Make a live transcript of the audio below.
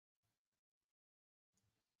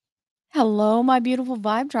Hello, my beautiful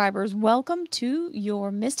vibe drivers. Welcome to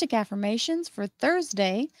your Mystic Affirmations for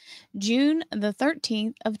Thursday, June the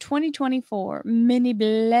 13th of 2024. Many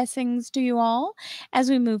blessings to you all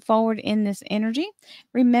as we move forward in this energy.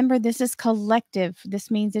 Remember, this is collective.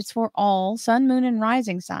 This means it's for all sun, moon, and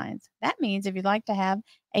rising signs. That means if you'd like to have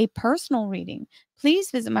a personal reading, please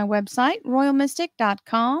visit my website,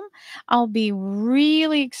 royalmystic.com. I'll be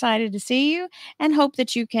really excited to see you and hope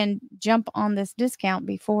that you can jump on this discount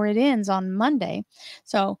before it ends on Monday.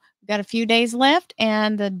 So, we've got a few days left,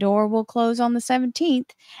 and the door will close on the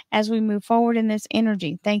 17th as we move forward in this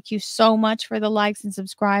energy. Thank you so much for the likes and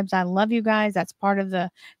subscribes. I love you guys. That's part of the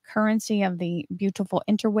currency of the beautiful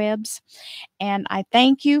interwebs. And I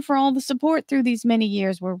thank you for all the support through these many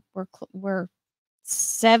years. We're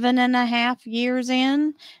 7.5 years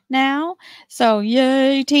in now. So,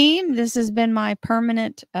 yay, team. This has been my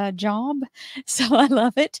permanent job. So, I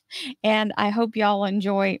love it. And I hope y'all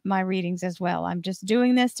enjoy my readings as well. I'm just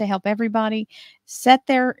doing this to help everybody set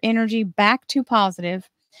their energy back to positive,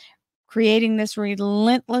 creating this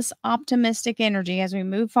relentless optimistic energy as we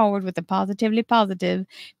move forward with the positively positive,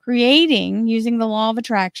 creating using the law of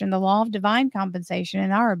attraction, the law of divine compensation,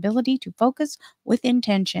 and our ability to focus with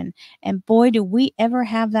intention. And boy, do we ever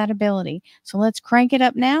have that ability. So let's crank it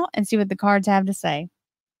up now and see what the cards have to say.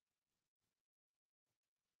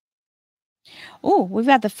 Oh, we've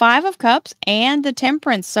got the Five of Cups and the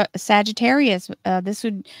Temperance Sagittarius. This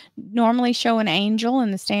would normally show an angel in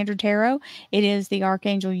the Standard Tarot. It is the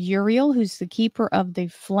Archangel Uriel, who's the keeper of the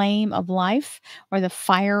flame of life or the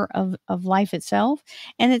fire of life itself.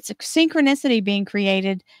 And it's a synchronicity being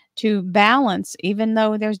created to balance, even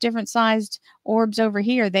though there's different sized orbs over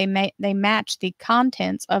here, they match the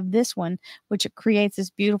contents of this one, which creates this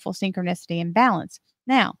beautiful synchronicity and balance.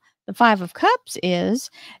 Now, the Five of Cups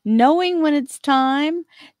is knowing when it's time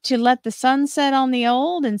to let the sun set on the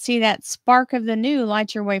old and see that spark of the new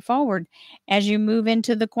light your way forward as you move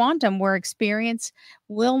into the quantum, where experience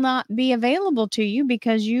will not be available to you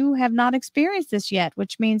because you have not experienced this yet,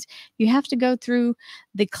 which means you have to go through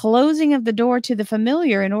the closing of the door to the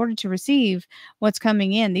familiar in order to receive what's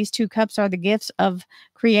coming in. These two cups are the gifts of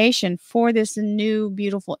creation for this new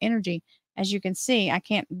beautiful energy. As you can see, I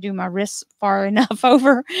can't do my wrists far enough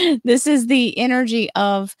over. This is the energy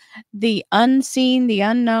of the unseen, the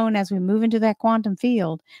unknown, as we move into that quantum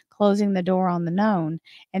field, closing the door on the known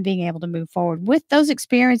and being able to move forward with those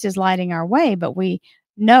experiences lighting our way. But we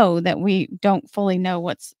know that we don't fully know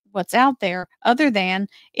what's out there other than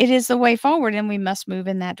it is the way forward and we must move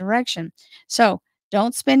in that direction. So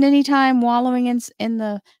don't spend any time wallowing in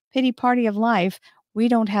the pity party of life. We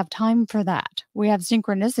don't have time for that. We have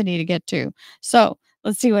synchronicity to get to. So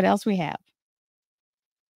let's see what else we have.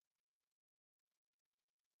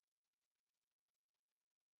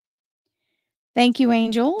 Thank you,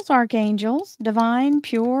 angels, archangels, divine,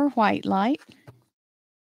 pure white light,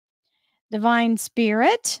 divine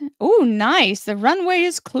spirit. Oh, nice. The runway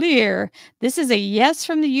is clear. This is a yes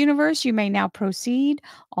from the universe. You may now proceed.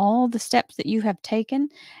 All the steps that you have taken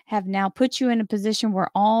have now put you in a position where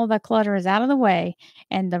all the clutter is out of the way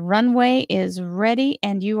and the runway is ready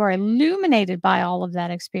and you are illuminated by all of that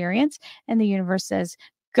experience. And the universe says,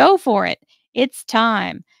 go for it. It's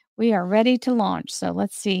time. We are ready to launch. So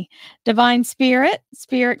let's see. Divine Spirit,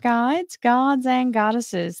 Spirit Guides, Gods, and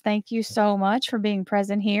Goddesses, thank you so much for being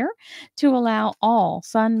present here to allow all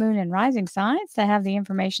sun, moon, and rising signs to have the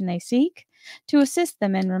information they seek to assist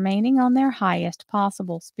them in remaining on their highest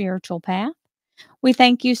possible spiritual path. We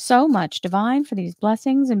thank you so much, Divine, for these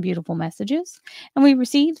blessings and beautiful messages, and we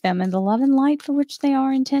receive them in the love and light for which they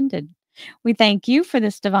are intended. We thank you for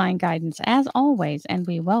this divine guidance as always, and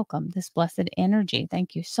we welcome this blessed energy.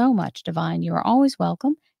 Thank you so much, Divine. You are always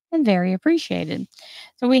welcome and very appreciated.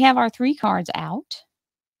 So we have our three cards out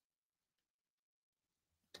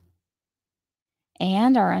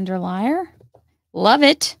and our underlier. Love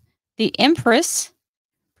it. The Empress,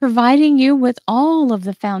 providing you with all of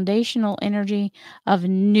the foundational energy of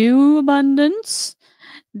new abundance,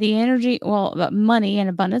 the energy, well, money and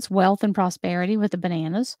abundance, wealth and prosperity with the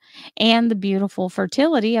bananas, and the beautiful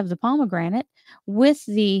fertility of the pomegranate with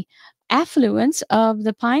the affluence of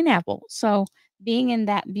the pineapple. So, being in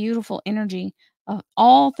that beautiful energy of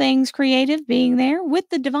all things creative, being there with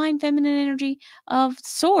the divine feminine energy of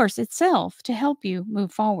source itself to help you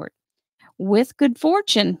move forward with good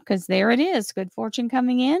fortune, because there it is, good fortune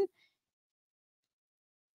coming in.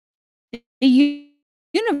 The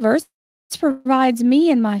universe provides me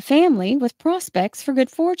and my family with prospects for good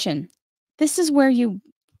fortune. This is where you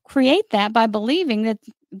create that by believing that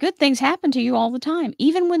good things happen to you all the time.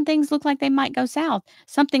 Even when things look like they might go south,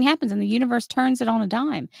 something happens and the universe turns it on a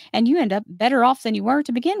dime and you end up better off than you were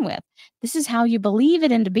to begin with. This is how you believe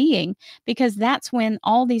it into being, because that's when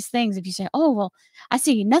all these things, if you say, oh, well, I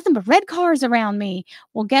see nothing but red cars around me.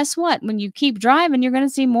 Well, guess what? When you keep driving, you're going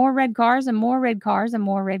to see more red cars and more red cars and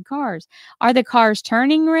more red cars. Are the cars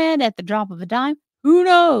turning red at the drop of a dime? Who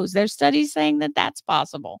knows? There's studies saying that that's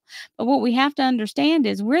possible. But what we have to understand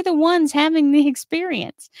is we're the ones having the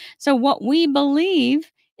experience. So what we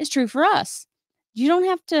believe is true for us. You don't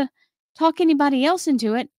have to talk anybody else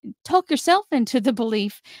into it. Talk yourself into the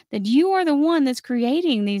belief that you are the one that's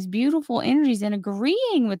creating these beautiful energies and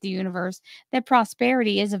agreeing with the universe that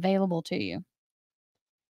prosperity is available to you.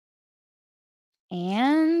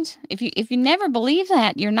 And if you never believe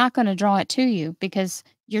that, you're not going to draw it to you because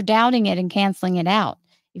you're doubting it and canceling it out.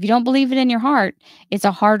 If you don't believe it in your heart, it's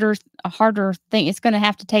a harder thing. It's going to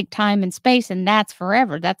have to take time and space, and that's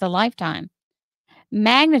forever. That's a lifetime.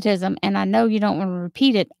 Magnetism, and I know you don't want to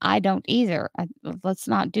repeat it. I don't either. Let's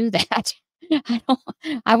not do that. I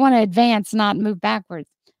don't. I want to advance, not move backwards.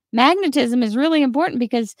 Magnetism is really important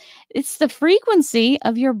because it's the frequency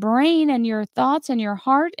of your brain and your thoughts and your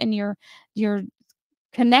heart and your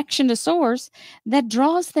connection to source that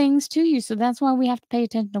draws things to you. So that's why we have to pay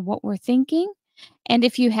attention to what we're thinking. And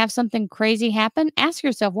if you have something crazy happen, ask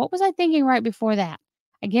yourself, what was I thinking right before that?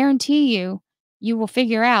 I guarantee you, you will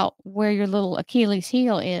figure out where your little Achilles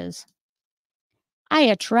heel is. I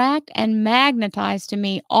attract and magnetize to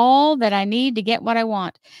me all that I need to get what I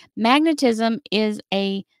want. Magnetism is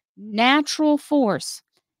a natural force.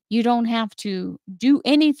 You don't have to do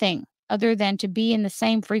anything other than to be in the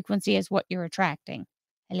same frequency as what you're attracting.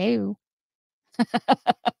 Hello.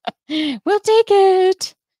 We'll take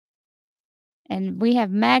it. And we have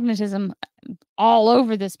magnetism all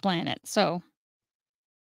over this planet. So,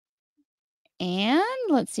 and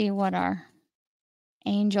let's see what our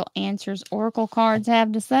Angel Answers Oracle cards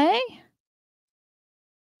have to say.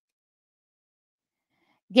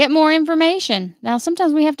 Get more information. Now,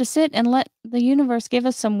 sometimes we have to sit and let the universe give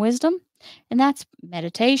us some wisdom, and that's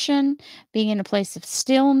meditation, being in a place of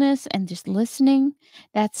stillness and just listening.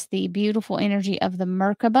 That's the beautiful energy of the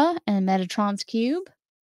Merkaba and Metatron's cube.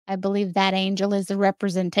 I believe that angel is the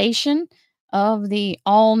representation of the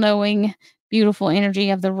all knowing, beautiful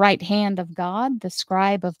energy of the right hand of God, the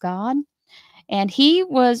scribe of God. And he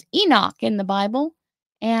was Enoch in the Bible.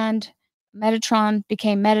 And Metatron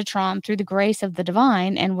became Metatron through the grace of the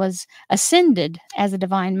divine and was ascended as a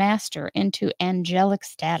divine master into angelic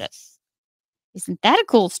status. Isn't that a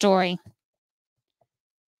cool story?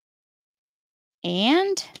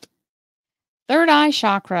 And third eye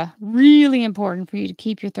chakra, really important for you to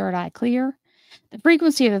keep your third eye clear. The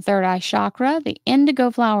frequency of the third eye chakra, the indigo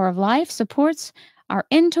flower of life, supports our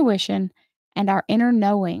intuition and our inner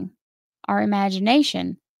knowing, our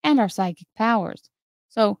imagination, and our psychic powers.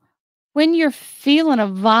 So when you're feeling a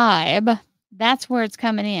vibe, that's where it's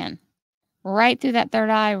coming in. Right through that third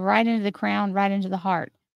eye, right into the crown, right into the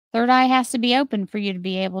heart. Third eye has to be open for you to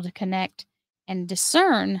be able to connect and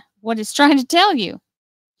discern what it's trying to tell you.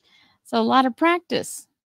 So a lot of practice.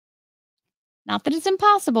 Not that it's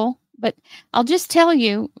impossible, but I'll just tell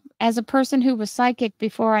you, as a person who was psychic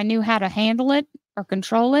before I knew how to handle it or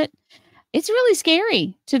control it, it's really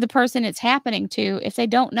scary to the person it's happening to if they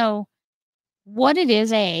don't know what it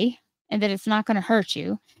is, A, and that it's not going to hurt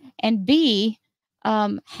you, and B,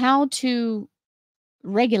 how to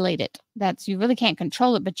regulate it. That's you really can't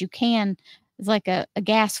control it, but you can. It's like a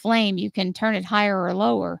gas flame. You can turn it higher or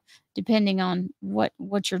lower depending on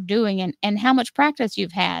what you're doing and how much practice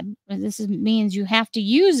you've had. Means you have to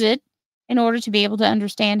use it in order to be able to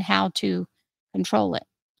understand how to control it.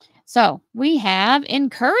 So we have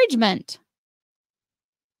encouragement.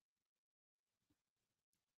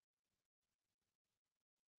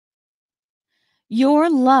 Your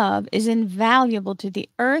love is invaluable to the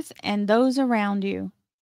earth and those around you.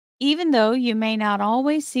 Even though you may not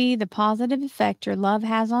always see the positive effect your love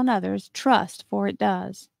has on others, trust, for it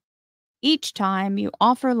does. Each time you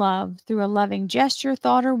offer love through a loving gesture,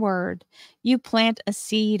 thought, or word, you plant a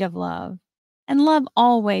seed of love. And love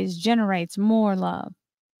always generates more love.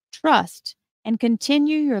 Trust and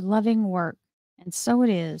continue your loving work. And so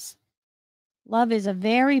it is. Love is a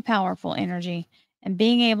very powerful energy, and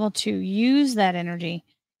being able to use that energy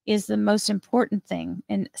is the most important thing.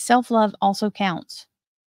 And self love also counts.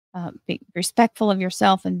 Be respectful of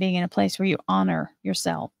yourself and being in a place where you honor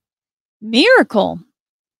yourself. Miracle.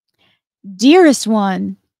 Dearest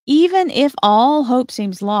one, even if all hope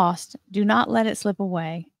seems lost, do not let it slip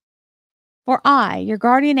away. For I, your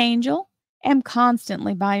guardian angel, am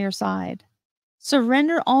constantly by your side.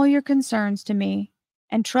 Surrender all your concerns to me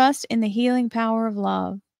and trust in the healing power of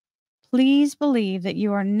love. Please believe that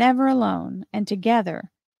you are never alone, and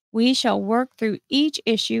together we shall work through each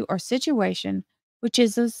issue or situation which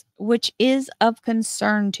is of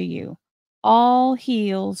concern to you. All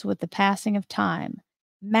heals with the passing of time.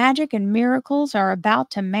 Magic and miracles are about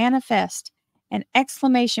to manifest. An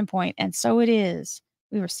exclamation point, and so it is.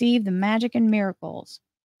 We receive the magic and miracles.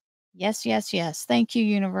 Yes, yes, yes. Thank you,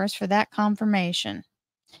 universe, for that confirmation.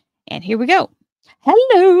 And here we go.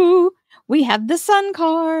 Hello. We have the Sun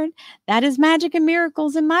card. That is magic and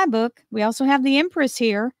miracles in my book. We also have the Empress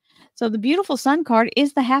here. So the beautiful Sun card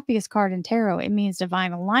is the happiest card in tarot. It means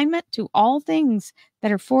divine alignment to all things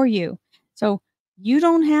that are for you. So you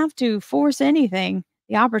don't have to force anything.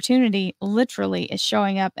 The opportunity literally is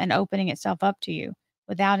showing up and opening itself up to you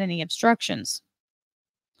without any obstructions.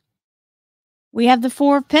 We have the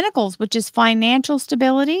Four of Pentacles, which is financial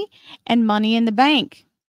stability and money in the bank.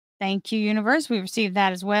 Thank you, universe. We received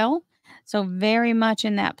that as well. So very much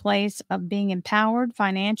in that place of being empowered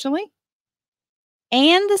financially.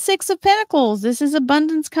 And the Six of Pentacles. This is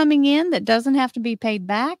abundance coming in that doesn't have to be paid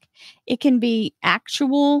back. It can be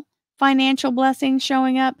actual financial blessings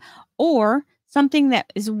showing up, or something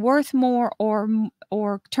that is worth more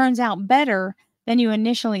or turns out better than you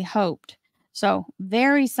initially hoped. So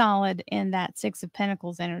very solid in that Six of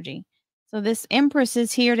Pentacles energy. So this Empress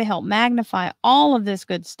is here to help magnify all of this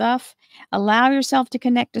good stuff. Allow yourself to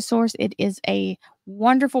connect to source. It is a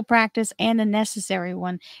wonderful practice and a necessary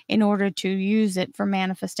one in order to use it for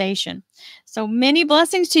manifestation. So many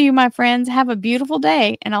blessings to you, my friends. Have a beautiful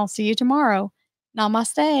day, and I'll see you tomorrow.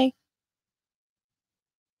 Namaste.